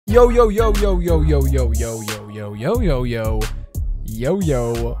Yo, yo, yo, yo, yo, yo, yo, yo, yo, yo, yo, yo, yo, yo,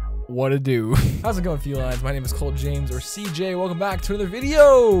 yo, what it do? How's it going, Felines? My name is Cole James, or CJ. Welcome back to another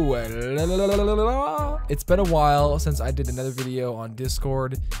video. It's been a while since I did another video on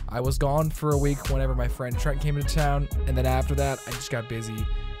Discord. I was gone for a week whenever my friend Trent came into town, and then after that, I just got busy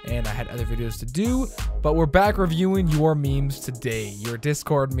and I had other videos to do, but we're back reviewing your memes today, your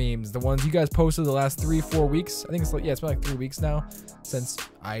Discord memes, the ones you guys posted the last 3-4 weeks. I think it's like, yeah, it's been like 3 weeks now since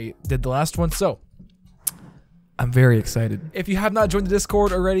I did the last one, so I'm very excited. If you have not joined the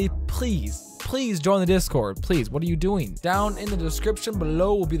Discord already, please join the Discord. Please, what are you doing? Down in the description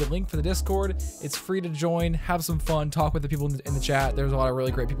below will be the link for the Discord. It's free to join, have some fun, talk with the people in the chat. There's a lot of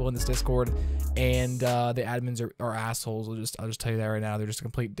really great people in this Discord, and the admins are assholes. I'll just tell you that right now. They're just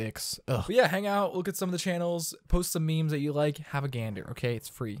complete dicks. Ugh. But yeah, hang out, look at some of the channels, post some memes that you like, have a gander, okay? It's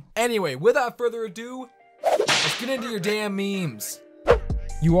free. Anyway, without further ado, let's get into your damn memes.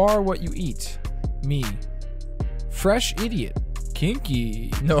 You are what you eat. Me. Fresh idiot.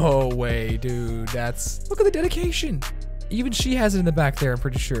 Kinky. No way, dude. Look at the dedication. Even she has it in the back there, I'm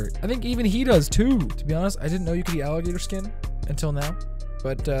pretty sure. I think even he does too, to be honest. I didn't know you could eat alligator skin until now,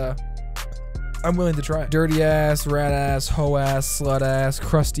 but I'm willing to try. Dirty ass, rat ass, hoe ass, slut ass,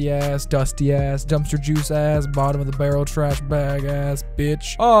 crusty ass, dusty ass, dumpster juice ass, bottom of the barrel trash bag ass,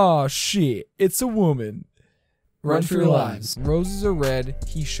 bitch. Oh shit, it's a woman. Run for your lives. Roses are red.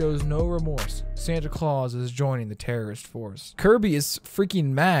 He shows no remorse. Santa Claus is joining the terrorist force. Kirby is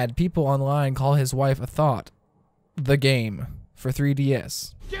freaking mad. People online call his wife a thought. The game for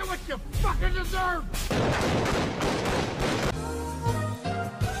 3DS. Get what you fucking deserve!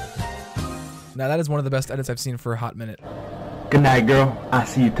 Now that is one of the best edits I've seen for a hot minute. Good night, girl. I'll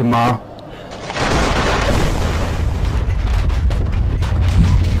see you tomorrow.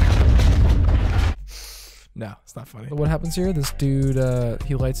 No, it's not funny. What happens here? This dude,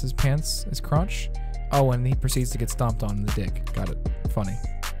 he lights his pants, his crotch. Oh, and he proceeds to get stomped on in the dick. Got it. Funny.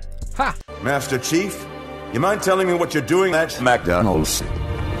 Ha! Master Chief, you mind telling me what you're doing at McDonald's?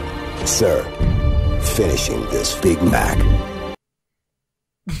 Sir, finishing this Big Mac.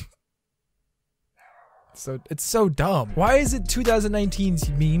 So it's so dumb. Why is it 2019's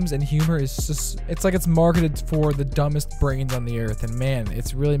memes and humor is just, it's like it's marketed for the dumbest brains on the earth, and man,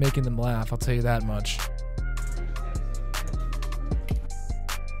 it's really making them laugh, I'll tell you that much.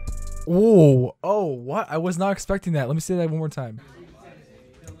 Whoa, oh, what? I was not expecting that. Let me say that one more time.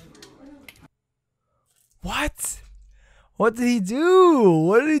 What? What did he do?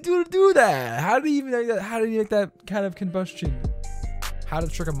 What did he do to do that? How did he even make that? How did he make that kind of combustion? How to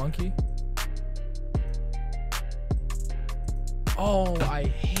trick a monkey? Oh, I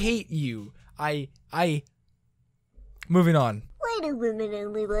hate you. Moving on. Why do women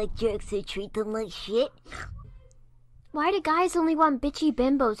only like jerks who treat them like shit? Why do guys only want bitchy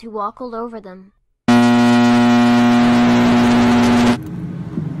bimbos who walk all over them?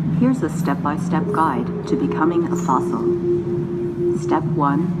 Here's a step-by-step guide to becoming a fossil. Step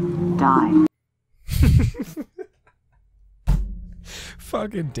 1, die.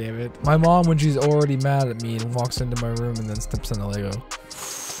 Fucking damn it. My mom, when she's already mad at me and walks into my room and then steps on the Lego.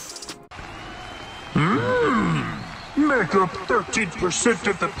 Make up 13%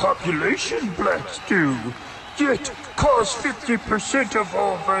 of the population, blacks do. Yet cause 50% of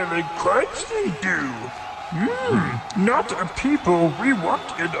all violent crimes they do. Not a people we want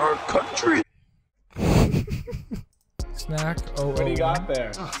in our country. Snack. Oh, What do you got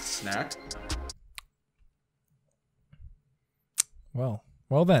there? Snack? Well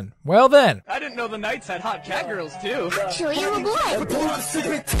then. I didn't know the Knights had hot cat girls too. Show you a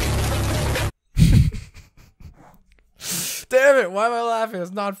boy. Damn it, why am I laughing?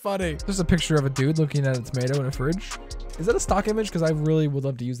 It's not funny. There's a picture of a dude looking at a tomato in a fridge. Is that a stock image? Because I really would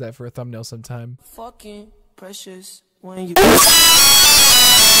love to use that for a thumbnail sometime. Fucking precious when you...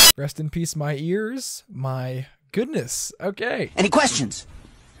 Rest in peace, my ears. My goodness. Okay. Any questions?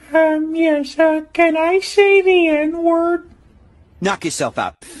 Yes, can I say the N-word? Knock yourself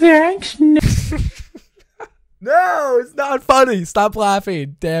out. Thanks, No, it's not funny. Stop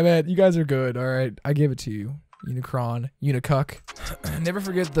laughing. Damn it. You guys are good. All right. I give it to you. Unicron. Unicuck. Never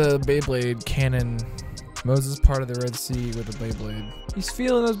forget the Beyblade cannon. Moses part of the Red Sea with the Beyblade. He's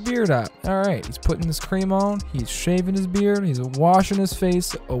feeling his beard out. All right. He's putting his cream on. He's shaving his beard. He's washing his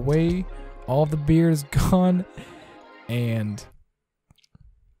face away. All of the beard is gone. And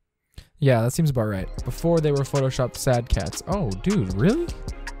yeah, that seems about right. Before they were photoshopped sad cats. Oh, dude, really?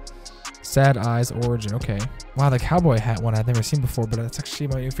 Sad eyes origin. Okay. Wow, the cowboy hat one I've never seen before, but that's actually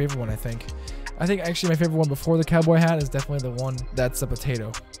my new favorite one, I think. I think actually my favorite one before the cowboy hat is definitely the one that's a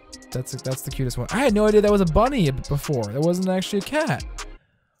potato. That's the cutest one. I had no idea that was a bunny before. That wasn't actually a cat.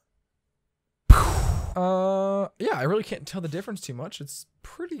 Yeah, I really can't tell the difference too much. It's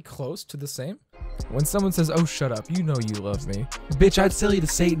pretty close to the same. When someone says, "Oh, shut up, you know you love me." Bitch, I'd sell you to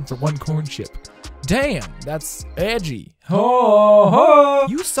Satan for 1 corn chip. Damn, that's edgy. Ho, ho.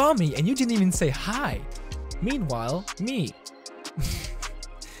 You saw me and you didn't even say hi. Meanwhile, me.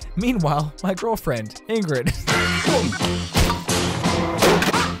 Meanwhile, my girlfriend, Ingrid.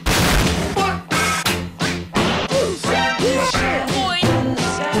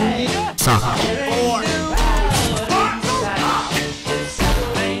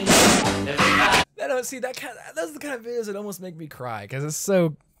 See, those are the kind of videos that almost make me cry, because it's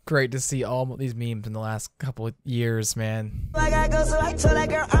so great to see all these memes in the last couple of years, man. That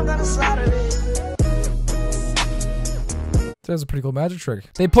was a pretty cool magic trick.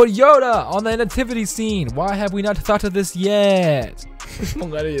 They put Yoda on the nativity scene. Why have we not thought of this yet?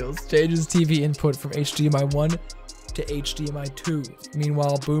 Millennials changes TV input from HDMI 1 to HDMI 2.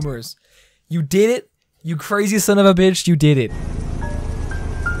 Meanwhile, boomers, you did it. You crazy son of a bitch, you did it.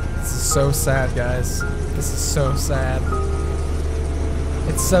 This is so sad, guys. This is so sad.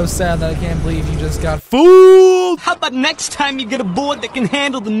 It's so sad that I can't believe you just got fooled. How about next time you get a board that can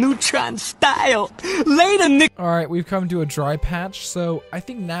handle the Neutron style? Later, Nick. All right, we've come to a dry patch, so I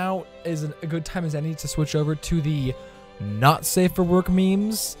think now is a good time as any to switch over to the not safe for work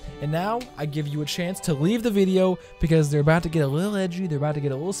memes. And now I give you a chance to leave the video because they're about to get a little edgy. They're about to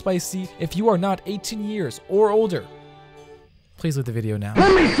get a little spicy. If you are not 18 years or older, please leave the video now.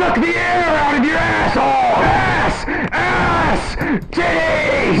 Let me suck the air out of your asshole! Ass!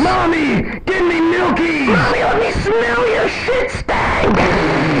 Titties! Mommy, give me milky! Mommy, let me smell your shit stank!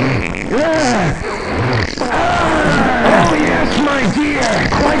 Oh yes, my dear!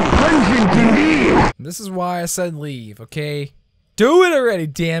 Quite pungent indeed! This is why I said leave, okay? Do it already,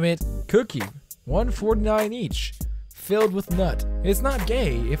 damn it! Cookie, $1.49 each, filled with nut. It's not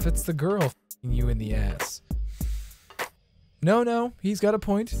gay if it's the girl f***ing you in the ass. No, he's got a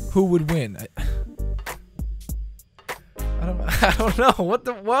point. Who would win? I don't know. What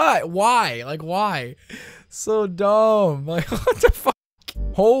the why? Like why? So dumb. Like what the fuck?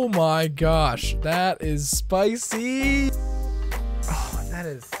 Oh my gosh, that is spicy. Oh, that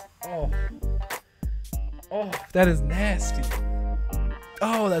is that is nasty.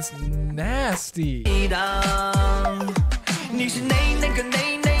 Oh, that's nasty.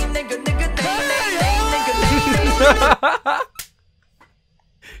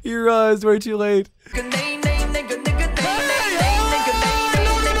 You realized way too late.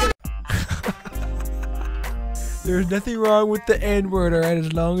 There's nothing wrong with the N-word, alright,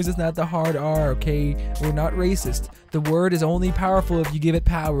 as long as it's not the hard R, okay? We're not racist. The word is only powerful if you give it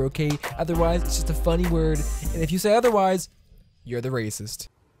power, okay? Otherwise, it's just a funny word. And if you say otherwise, you're the racist.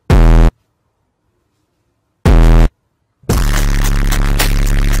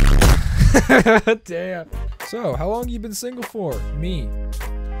 Damn. So, how long you been single for? Me.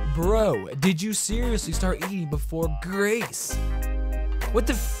 Bro, did you seriously start eating before Grace? What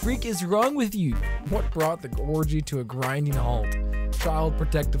the freak is wrong with you? What brought the orgy to a grinding halt? Child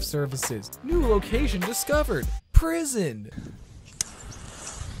Protective Services. New location discovered. Prison.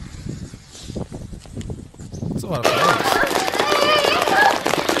 That's a lot of fun.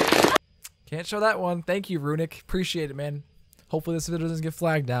 Can't show that one. Thank you, Runic. Appreciate it, man. Hopefully this video doesn't get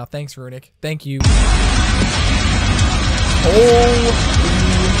flagged now. Thanks, Runic. Thank you. Holy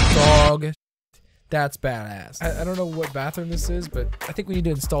dog. That's badass. I don't know what bathroom this is, but I think we need to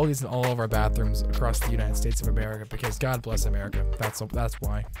install these in all of our bathrooms across the United States of America because God bless America. That's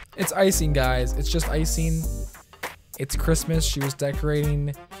why. It's icing, guys. It's just icing. It's Christmas. She was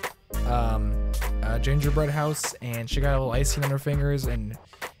decorating a gingerbread house, and she got a little icing on her fingers, and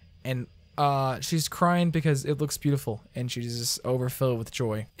she's crying because it looks beautiful, and she's just overfilled with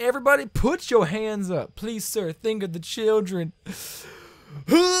joy. Everybody put your hands up. Please, sir, think of the children.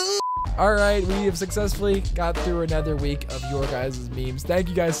 Alright, we have successfully got through another week of your guys' memes. Thank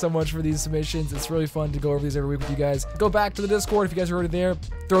you guys so much for these submissions. It's really fun to go over these every week with you guys. Go back to the Discord if you guys are already there.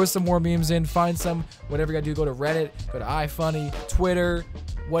 Throw some more memes in. Find some. Whatever you gotta do, go to Reddit, go to iFunny, Twitter,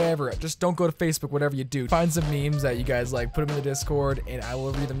 whatever. Just don't go to Facebook, whatever you do. Find some memes that you guys like, put them in the Discord, and I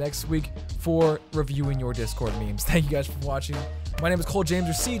will read them next week for reviewing your Discord memes. Thank you guys for watching. My name is Cole James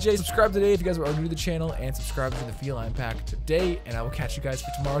or CJ. Subscribe today if you guys are new to the channel, and subscribe to the Feline Pack today, and I will catch you guys for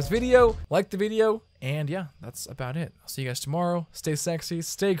tomorrow's video. Like the video, and yeah, that's about it. I'll see you guys tomorrow. Stay sexy,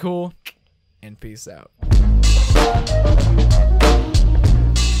 stay cool, and peace out.